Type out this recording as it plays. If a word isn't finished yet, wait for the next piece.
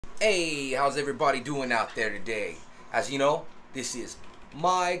Hey, how's everybody doing out there today? As you know, this is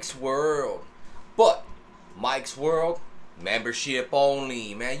Mike's World. But Mike's World, membership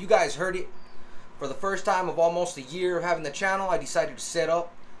only. Man, you guys heard it. For the first time of almost a year of having the channel, I decided to set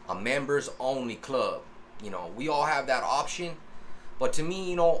up a members only club. You know, we all have that option. But to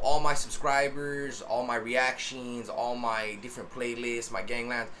me, you know, all my subscribers, all my reactions, all my different playlists, my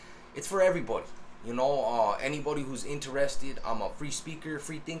ganglands, it's for everybody. You know, anybody who's interested. I'm a free speaker,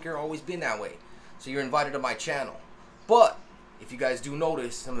 free thinker, always been that way. So you're invited to my channel. But if you guys do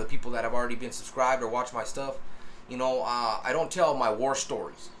notice, some of the people that have already been subscribed or watched my stuff, you know, I don't tell my war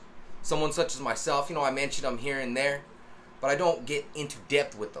stories. Someone such as myself, you know, I mention them here and there, but I don't get into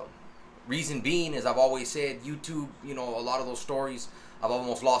depth with them. Reason being is I've always said YouTube, you know, a lot of those stories, I've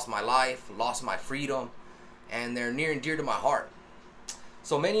almost lost my life, lost my freedom, and they're near and dear to my heart.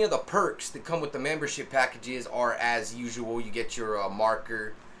 So many of the perks that come with the membership packages are as usual. You get your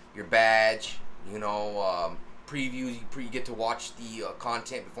marker, your badge, you know, previews. You get to watch the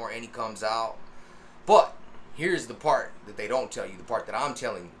content before any comes out. But here's the part that they don't tell you, the part that I'm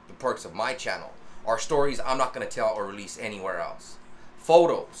telling you, the perks of my channel are stories I'm not going to tell or release anywhere else.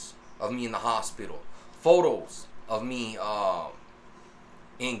 Photos of me in the hospital. Photos of me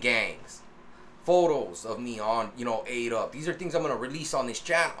in gangs. Photos of me on, you know, Aid Up. These are things I'm going to release on this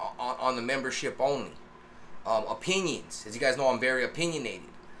channel, on the membership only. Opinions. As you guys know, I'm very opinionated.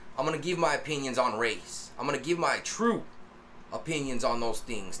 I'm going to give my opinions on race. I'm going to give my true opinions on those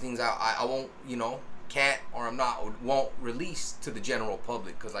things. Things I won't, you know, can't or won't release to the general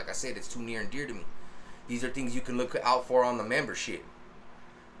public. Because like I said, it's too near and dear to me. These are things you can look out for on the membership.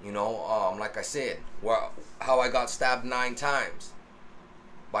 You know, like I said, how I got stabbed 9 times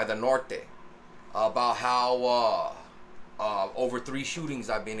by the Norte. About how over 3 shootings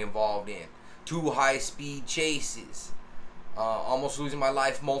I've been involved in, 2 high-speed chases, almost losing my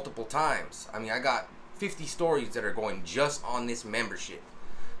life multiple times. I mean, I got 50 stories that are going just on this membership.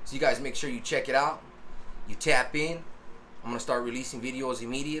 So you guys make sure you check it out. You tap in. I'm gonna start releasing videos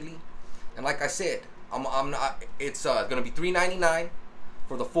immediately. And like I said, it's gonna be $3.99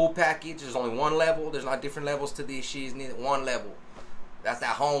 for the full package. There's only one level. There's not different levels to this shit. It's one level. That's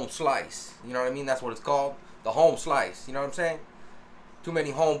that home slice. You know what I mean? That's what it's called. The home slice. You know what I'm saying? Too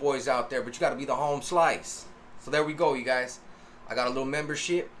many homeboys out there, but you got to be the home slice. So there we go, you guys. I got a little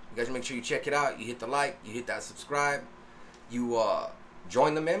membership. You guys make sure you check it out. You hit the like. You hit that subscribe. You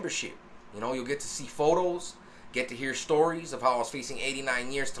join the membership. You know, you'll get to see photos. Get to hear stories of how I was facing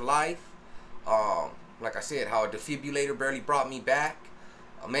 89 years to life. Like I said, how a defibrillator barely brought me back.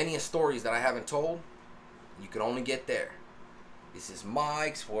 Many stories that I haven't told. You can only get there. This is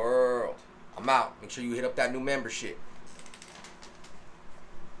Mike's World. I'm out. Make sure you hit up that new membership.